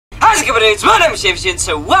up, dudes? My name is James,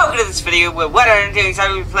 so welcome to this video where what I'm doing is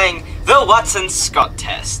I'm going to be playing the Watson-Scott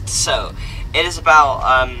test. So, it is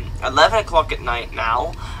about 11 o'clock at night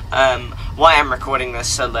now. Why I'm recording this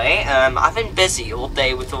so late. I've been busy all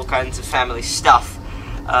day with all kinds of family stuff.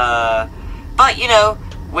 But you know,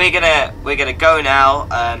 we're gonna go now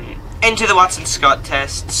into the Watson-Scott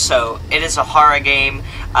test. So, it is a horror game.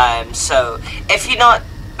 So if you're not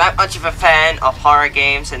that much of a fan of horror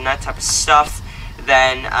games and that type of stuff,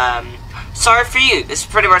 then, sorry for you. This is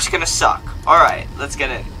pretty much gonna suck. Alright, let's get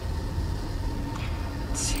in.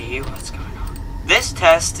 Let's see what's going on. This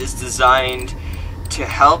test is designed to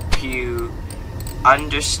help you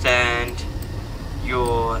understand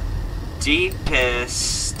your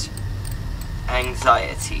deepest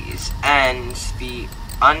anxieties and the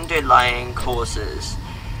underlying causes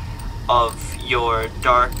of your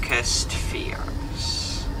darkest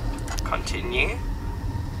fears. Continue.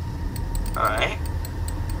 Alright.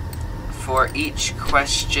 For each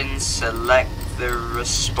question, select the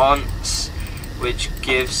response which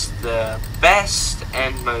gives the best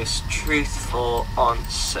and most truthful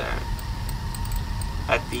answer.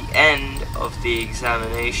 At the end of the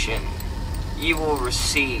examination, you will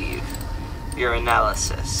receive your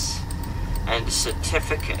analysis and a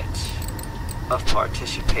certificate of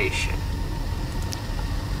participation.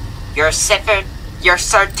 Your certificate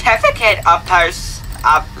of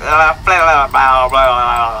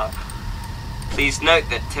Please note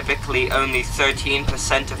that typically only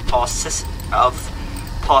 13% of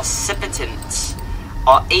participants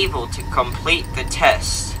are able to complete the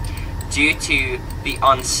test due to the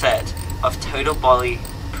onset of total body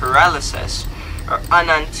paralysis or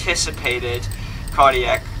unanticipated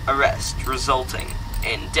cardiac arrest resulting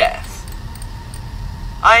in death.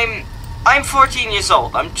 I'm 14 years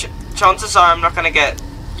old. Chances are I'm not gonna get,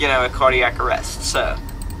 you know, a cardiac arrest. So,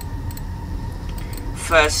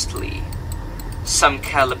 firstly, some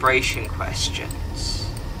calibration questions.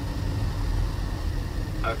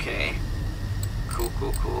 Okay.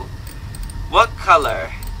 Cool. What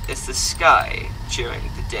color is the sky during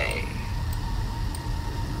the day?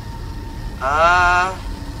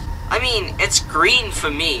 I mean, it's green for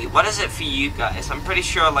me. What is it for you guys? I'm pretty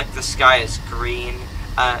sure, like, the sky is green.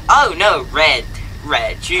 Oh no, red.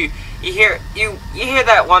 You hear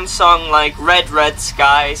that one song, like, red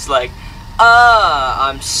skies, like,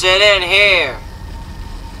 I'm sitting here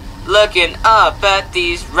looking up at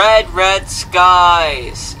these red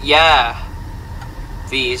skies. Yeah,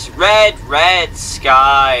 these red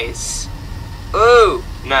skies. Ooh,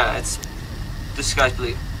 no, it's the sky's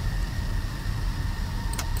blue.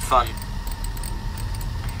 Fun.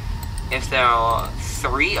 If there are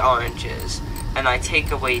 3 oranges and I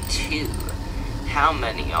take away 2, how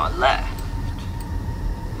many are left?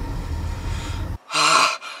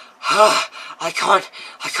 I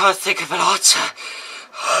can't think of an answer.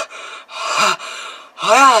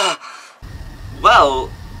 Well,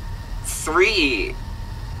 3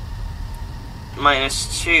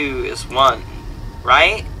 minus 2 is 1,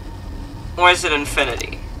 right? Or is it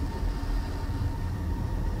infinity?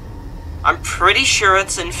 I'm pretty sure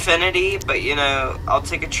it's infinity, but you know, I'll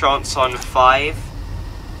take a chance on 5.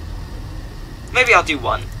 Maybe I'll do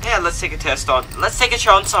 1. Yeah, let's take a chance on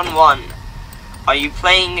 1. Are you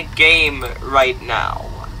playing a game right now?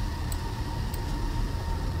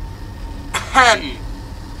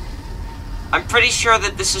 I'm pretty sure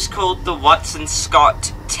that this is called the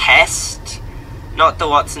Watson-Scott test, not the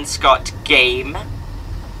Watson-Scott game.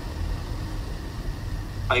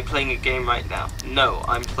 Are you playing a game right now? No,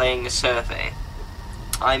 I'm playing a survey.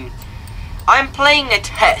 I'm playing a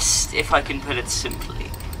test, if I can put it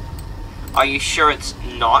simply. Are you sure it's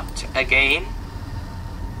not a game?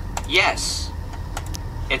 Yes.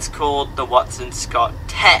 It's called the Watson-Scott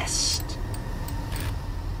test.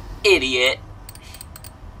 Idiot.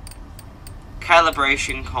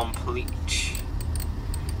 Calibration complete.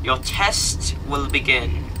 Your test will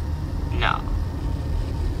begin now.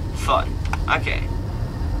 Fun. Okay.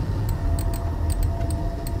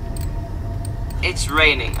 It's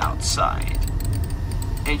raining outside,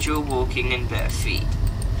 and you're walking in bare feet.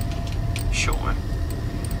 Sure.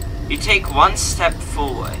 You take 1 step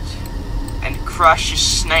forward and crush a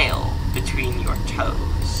snail between your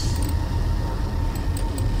toes.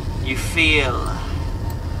 You feel...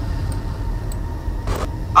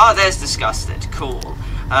 Oh, there's disgusted. Cool.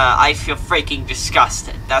 I feel freaking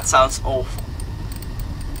disgusted. That sounds awful.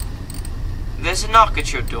 There's a knock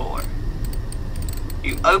at your door.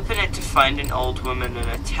 You open it to find an old woman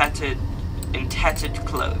in tattered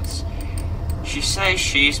clothes. She says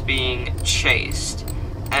she's being chased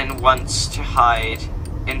and wants to hide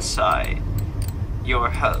inside your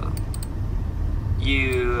home.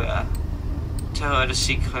 You tell her to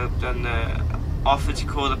seek help, then offer to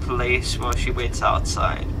call the police while she waits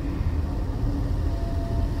outside.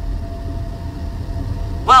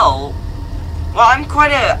 Well,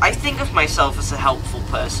 I think of myself as a helpful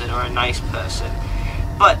person or a nice person,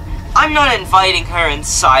 but I'm not inviting her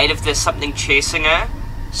inside if there's something chasing her,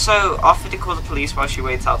 so offer to call the police while she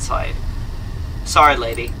waits outside. Sorry,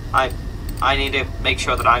 lady, I need to make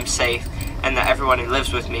sure that I'm safe and that everyone who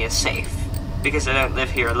lives with me is safe, because I don't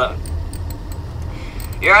live here alone.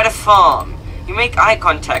 You're at a farm. You make eye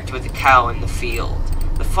contact with a cow in the field.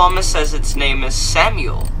 The farmer says its name is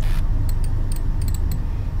Samuel.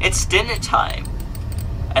 It's dinner time,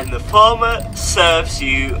 and the farmer serves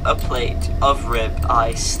you a plate of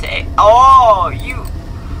rib-eye steak. Oh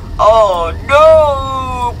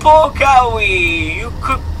no, poor cowie! You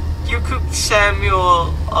cooked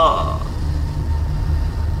Samuel. Oh,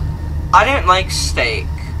 I don't like steak.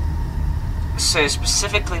 So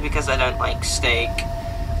specifically because I don't like steak,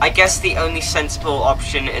 I guess the only sensible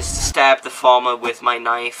option is to stab the farmer with my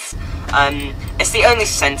knife. It's the only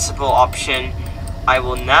sensible option. I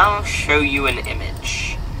will now show you an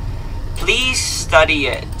image. Please study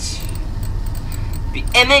it. The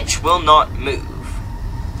image will not move.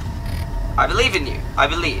 I believe in you. I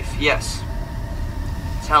believe. Yes.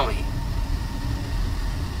 Tell me.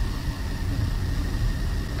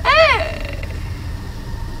 Hey!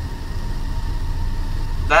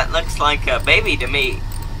 That looks like a baby to me.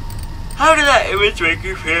 How did that image make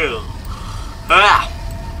you feel? Ah!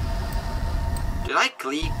 Did I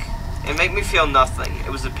click? It made me feel nothing. It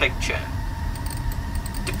was a picture.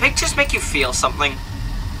 Do pictures make you feel something?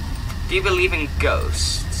 Do you believe in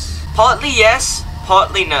ghosts? Partly yes,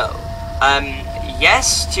 partly no.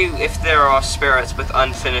 Yes to if there are spirits with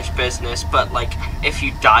unfinished business, but like, if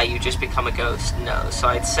you die you just become a ghost, no. So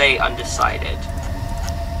I'd say undecided.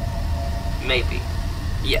 Maybe.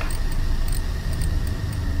 Yeah.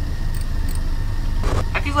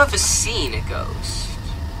 Have you ever seen a ghost?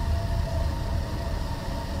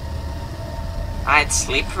 I had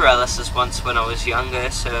sleep paralysis once when I was younger,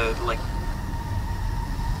 so like,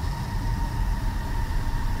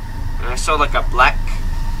 and I saw like a black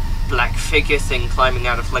figure thing climbing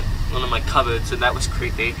out of like one of my cupboards, and that was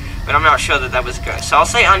creepy, but I'm not sure that that was a ghost, so I'll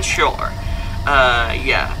say unsure.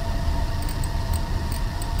 Yeah.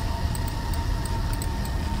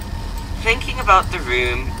 Thinking about the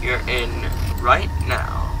room you're in right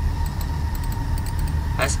now,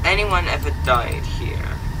 has anyone ever died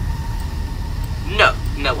here? No,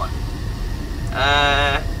 no one.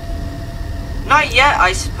 Not yet,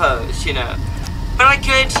 I suppose, you know. But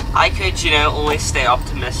I could, you know, always stay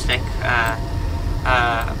optimistic, and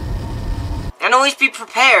always be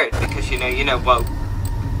prepared, because, you know, well,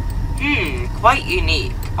 quite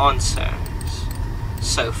unique answers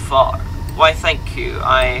so far. Why, thank you.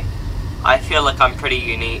 I feel like I'm pretty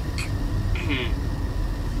unique.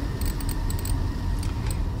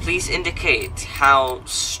 Please indicate how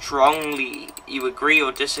strongly you agree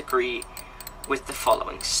or disagree with the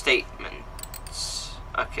following statements.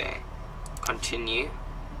 Okay, continue.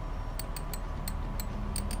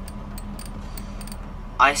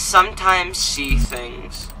 I sometimes see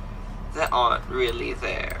things that aren't really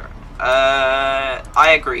there. I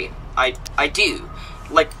agree. I do.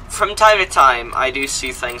 Like, from time to time, I do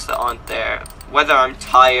see things that aren't there. Whether I'm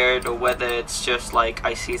tired or whether it's just like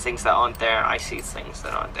I see things that aren't there, I see things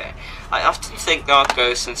that aren't there. I often think there are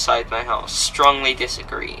ghosts inside my house. Strongly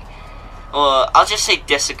disagree. Or I'll just say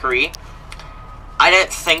disagree. I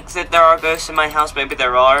don't think that there are ghosts in my house. Maybe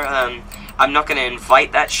there are. I'm not going to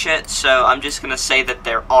invite that shit, so I'm just going to say that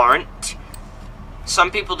there aren't.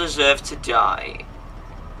 Some people deserve to die.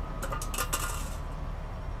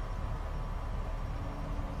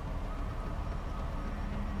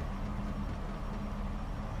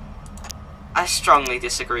 I strongly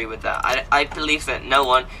disagree with that. I believe that no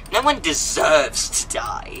one deserves to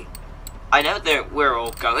die. I know that we're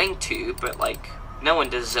all going to, but like, no one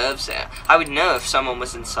deserves it. I would know if someone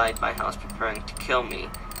was inside my house preparing to kill me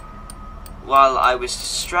while I was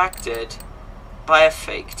distracted by a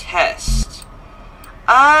fake test.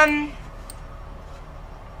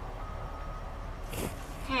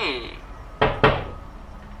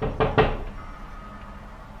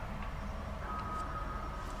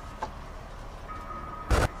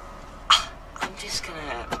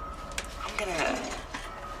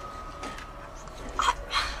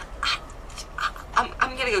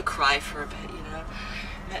 I'm gonna go cry for a bit, you know.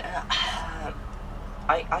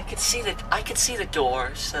 I could see the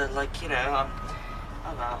door, so like, you know,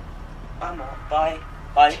 I'm out. Bye.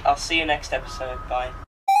 I'll see you next episode. Bye.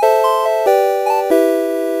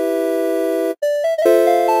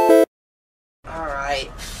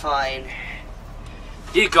 Alright, fine.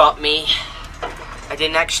 You got me. I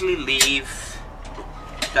didn't actually leave.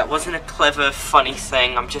 That wasn't a clever, funny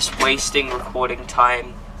thing. I'm just wasting recording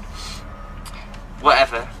time.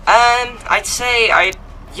 Whatever. I'd say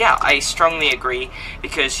I strongly agree,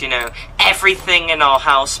 because, you know, everything in our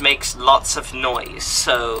house makes lots of noise,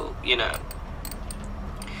 so, you know.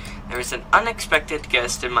 There is an unexpected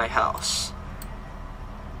guest in my house.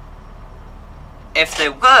 If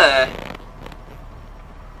there were,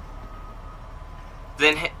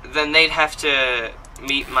 then they'd have to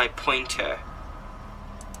meet my pointer.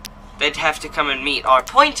 They'd have to come and meet our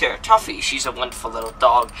pointer, Tuffy. She's a wonderful little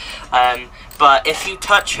dog. But if you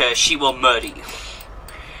touch her, she will murder you.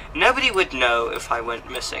 Nobody would know if I went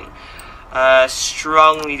missing.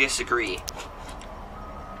 Strongly disagree.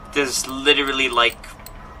 There's literally, like,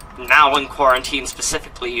 now in quarantine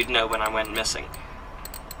specifically, you'd know when I went missing.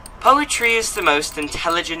 Poetry is the most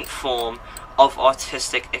intelligent form of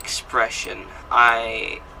artistic expression.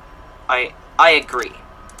 I agree.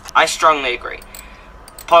 I strongly agree.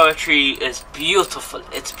 Poetry is beautiful.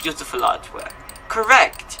 It's beautiful artwork.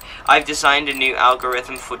 Correct. I've designed a new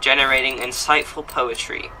algorithm for generating insightful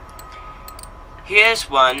poetry. Here's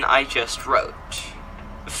one I just wrote.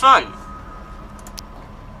 Fun.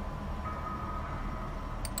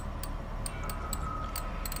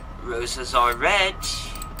 Roses are red.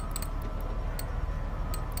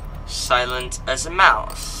 Silent as a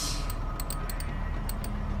mouse.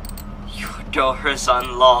 Your door is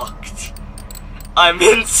unlocked. I'm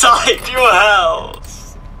inside your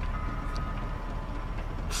house.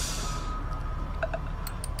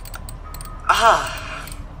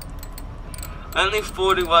 Only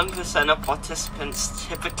 41% of participants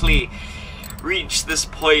typically reach this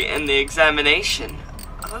point in the examination.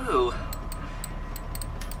 Oh.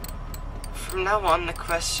 From now on, the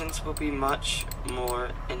questions will be much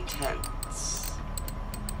more intense.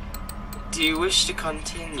 Do you wish to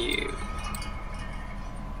continue?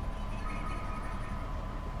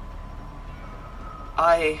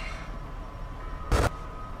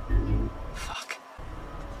 Fuck.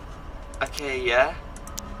 Okay, yeah.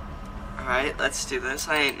 Alright, let's do this.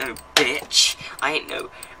 I ain't no bitch. I ain't no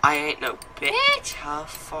bitch. How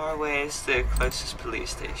far away is the closest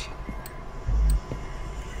police station?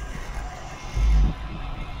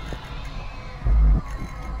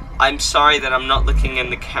 I'm sorry that I'm not looking in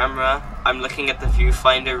the camera. I'm looking at the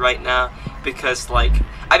viewfinder right now because, like,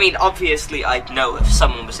 I mean, obviously I'd know if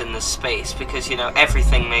someone was in this space because, you know,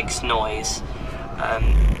 everything makes noise.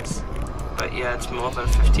 But yeah, it's more than a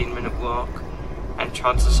 15-minute walk, and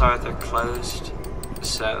chances are they're closed.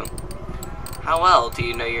 So, how well do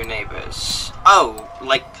you know your neighbors? Oh,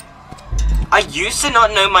 like, I used to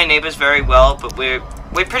not know my neighbors very well, but we're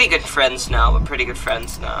pretty good friends now. We're pretty good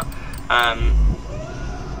friends now.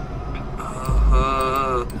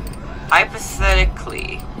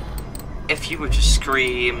 Hypothetically, if you were to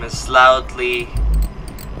scream as loudly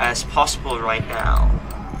as possible right now,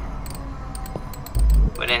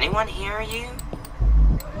 would anyone hear you?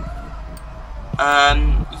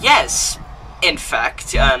 Yes. In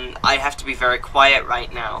fact, I have to be very quiet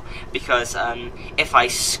right now, because, if I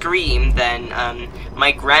scream, then,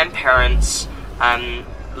 my grandparents,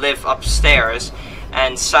 live upstairs,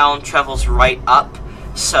 and sound travels right up,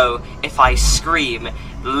 so if I scream,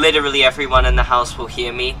 literally everyone in the house will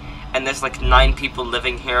hear me, and there's like 9 people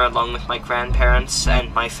living here along with my grandparents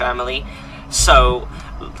and my family, so,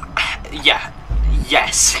 yeah,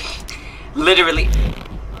 yes, literally.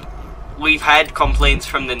 We've had complaints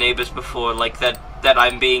from the neighbors before, like that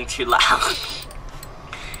I'm being too loud.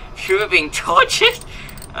 You were being tortured?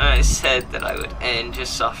 I said that I would end your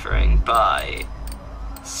suffering by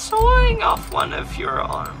sawing off one of your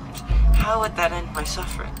arms. How would that end my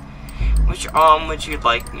suffering? Which arm would you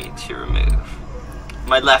like me to remove?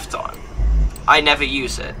 My left arm. I never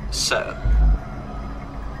use it, so.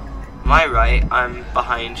 My right, I'm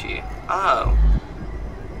behind you. Oh.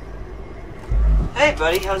 Hey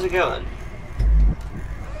buddy, how's it going?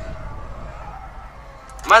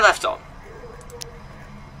 My left arm.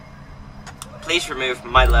 Please remove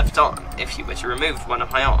my left arm if you were to remove one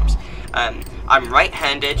of my arms. I'm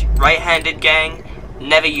right-handed gang,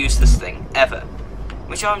 never use this thing, ever.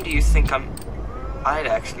 Which arm do you think I'd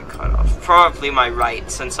actually cut off? Probably my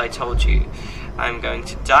right, since I told you I'm going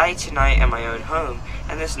to die tonight in my own home,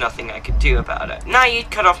 and there's nothing I could do about it. Nah,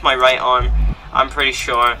 you'd cut off my right arm, I'm pretty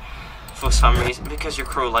sure. For some reason, because you're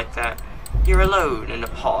cruel like that. You're alone in a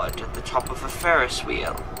pod at the top of a Ferris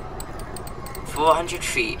wheel. 400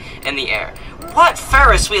 feet in the air. What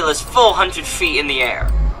Ferris wheel is 400 feet in the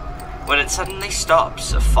air? When it suddenly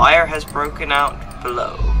stops, a fire has broken out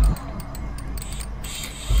below.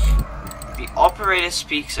 The operator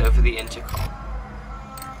speaks over the intercom.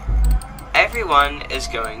 everyone is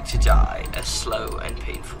going to die a slow and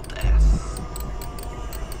painful death.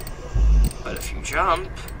 But if you jump,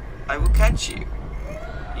 I will catch you.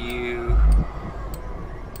 You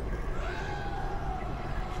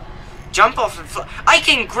jump off and fly. I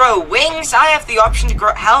can grow wings. I have the option to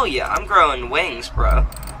grow. Hell yeah, I'm growing wings, bro.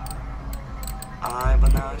 I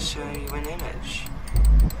will now show you an image.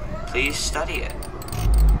 Please study it.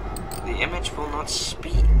 The image will not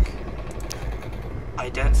speak. I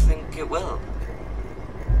don't think it will.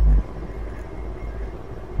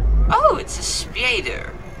 Oh, it's a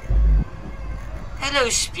spider. Hello,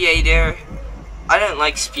 spider. I don't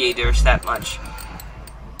like spiders that much.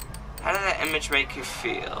 How did that image make you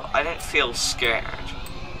feel? I didn't feel scared.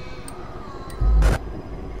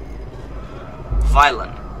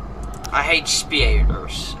 Violent. I hate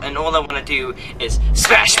spiders, and all I want to do is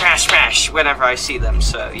smash, smash, smash whenever I see them,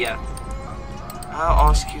 so yeah. I'll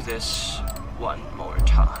ask you this one more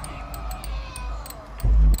time.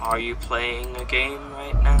 Are you playing a game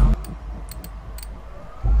right now?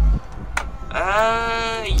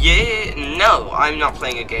 Yeah, no, I'm not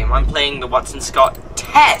playing a game. I'm playing the Watson Scott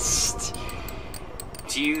test.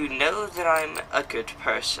 Do you know that I'm a good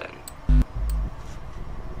person?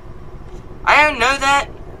 I don't know that,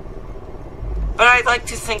 but I'd like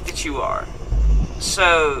to think that you are.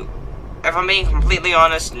 So, if I'm being completely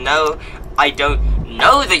honest, no, I don't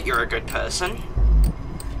know that you're a good person.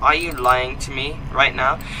 Are you lying to me right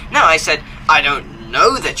now? No, I said, I don't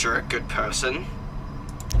know that you're a good person.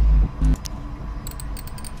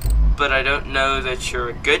 But I don't know that you're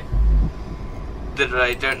a good... that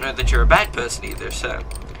I don't know that you're a bad person either, so...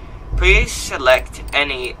 Please select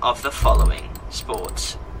any of the following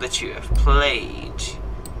sports that you have played.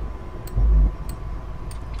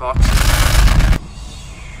 Boxing.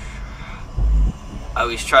 Oh,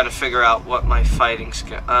 he's trying to figure out what my fighting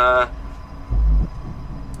skill...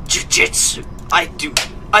 Jiu-jitsu! I do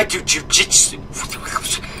jiu-jitsu!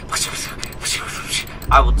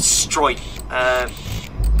 I will destroy you.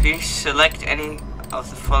 Please select any of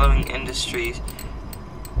the following industries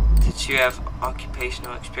that you have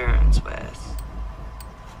occupational experience with.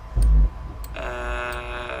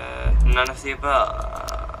 None of the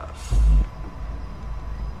above.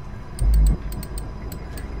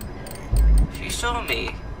 If you saw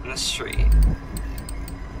me in the street,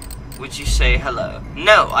 would you say hello?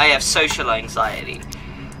 No, I have social anxiety.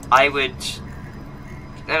 I would...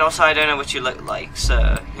 And also I don't know what you look like,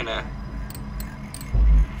 so, you know.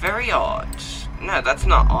 Very odd. No, that's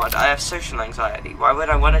not odd. I have social anxiety. Why would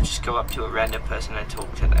I want to just go up to a random person and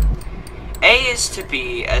talk to them? A is to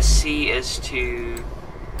B, as C is to...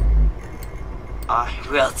 I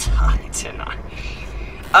will die tonight.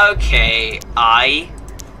 Okay, I...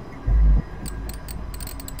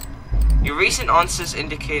 Your recent answers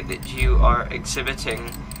indicate that you are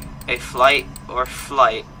exhibiting a fight or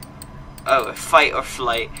flight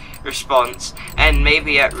response and may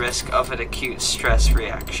be at risk of an acute stress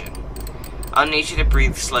reaction. I'll need you to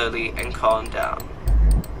breathe slowly and calm down.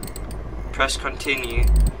 Press continue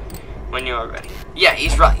when you are ready. Yeah,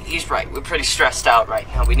 he's right. We're pretty stressed out right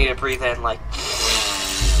now. We need to breathe in like...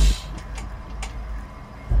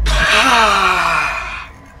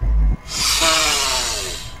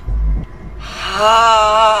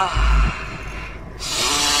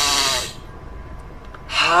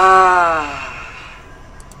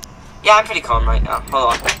 Yeah, I'm pretty calm right now.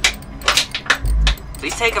 Hold on.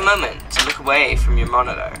 Please take a moment to look away from your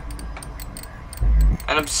monitor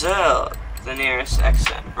and observe the nearest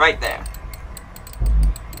exit. Right there.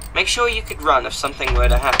 Make sure you could run if something were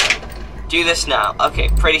to happen. Do this now. Okay,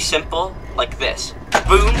 pretty simple. Like this.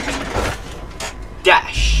 Boom.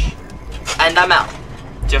 Dash. And I'm out.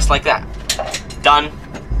 Just like that. Done.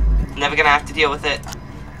 Never gonna have to deal with it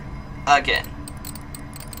again.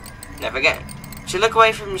 Never again. Should look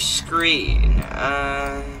away from your screen.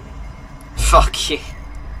 Fuck you.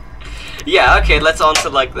 Yeah, okay, let's answer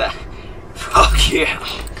like that. Fuck you.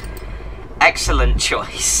 Excellent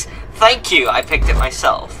choice. Thank you, I picked it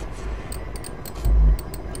myself.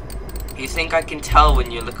 You think I can tell when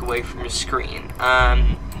you look away from your screen?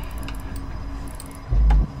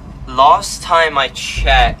 Last time I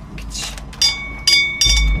checked,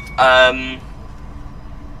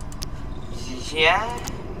 yeah,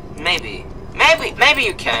 maybe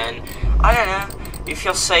you can. I don't know. You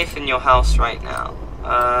feel safe in your house right now?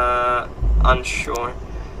 Unsure.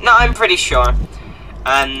 No, I'm pretty sure.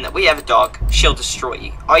 We have a dog. She'll destroy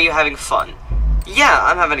you. Are you having fun? Yeah,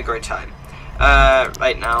 I'm having a great time.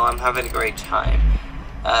 Right now, I'm having a great time.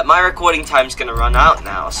 My recording time's gonna run out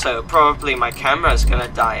now, so probably my camera's gonna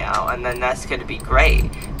die out, and then that's gonna be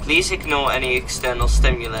great, Please ignore any external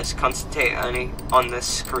stimulus. Concentrate only on the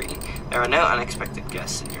screen. There are no unexpected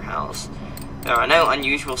guests in your house. There are no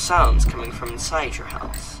unusual sounds coming from inside your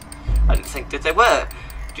house. I didn't think that there were.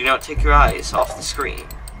 Do not take your eyes off the screen.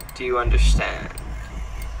 Do you understand?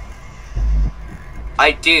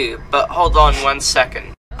 I do, but hold on 1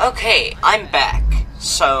 second. Okay, I'm back.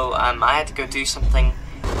 So, I had to go do something.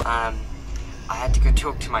 I had to go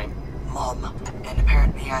talk to my mom, and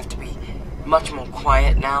apparently I have to be much more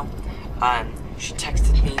quiet now. She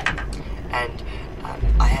texted me, and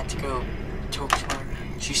I had to go talk to her.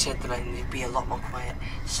 She said that I need to be a lot more quiet.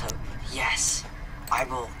 So, yes, I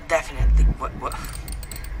will definitely. What?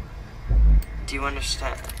 Do you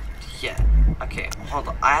understand? Yeah. Okay. Hold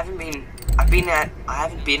on. I haven't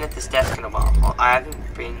been at this desk in a while. I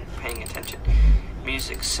haven't been paying attention.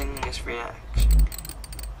 Music, singing is reaction.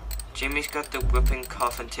 Jimmy's got the whooping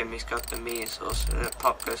cough and Timmy's got the measles.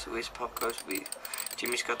 Pop goes the weasel, pop goes the weasel.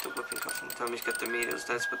 Jimmy's got the whooping cough and Timmy's got the measles.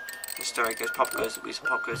 That's what the story goes. Pop goes the weasel,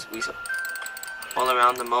 pop goes the weasel. All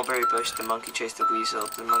around the mulberry bush, the monkey chased the weasel.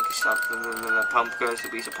 The monkey stopped, and then the pump goes the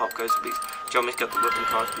weasel, pop goes the weasel. Jimmy's got the whooping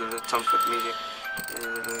cough, and then Tom's got the measles.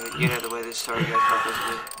 You know the way this story goes. Pop goes the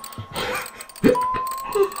weasel.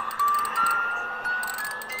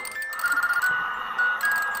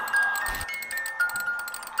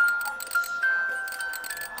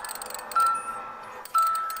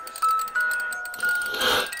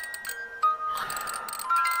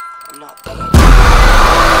 I'm not done.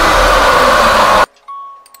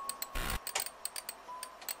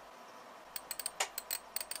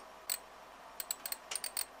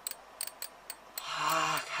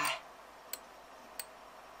 Okay.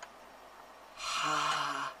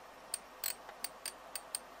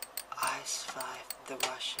 I survived the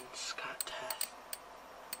Russian Scott test.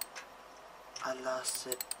 I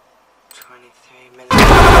lasted 23 minutes.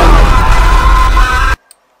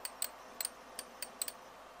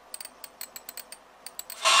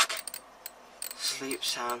 Sleep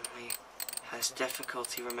soundly, has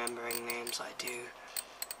difficulty remembering names. I do.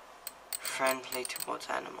 Friendly towards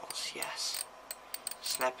animals, yes.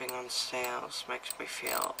 Snapping on snails makes me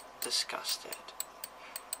feel disgusted.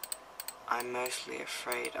 I'm mostly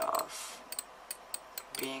afraid of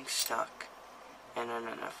being stuck in an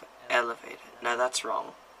elevator. No, that's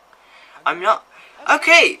wrong. I'm not.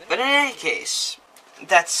 Okay, but in any case,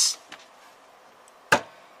 that's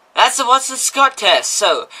the Watson Scott test.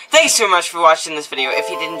 So, thanks so much for watching this video. If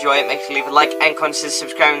you did enjoy it, make sure to leave a like and consider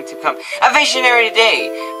subscribing to become a visionary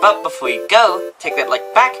today. But before you go, take that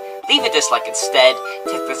like back, leave a dislike instead,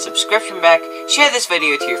 take the subscription back, share this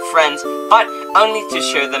video to your friends, but only to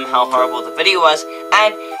show them how horrible the video was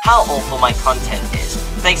and how awful my content is.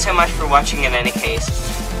 Thanks so much for watching in any case.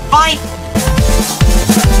 Bye!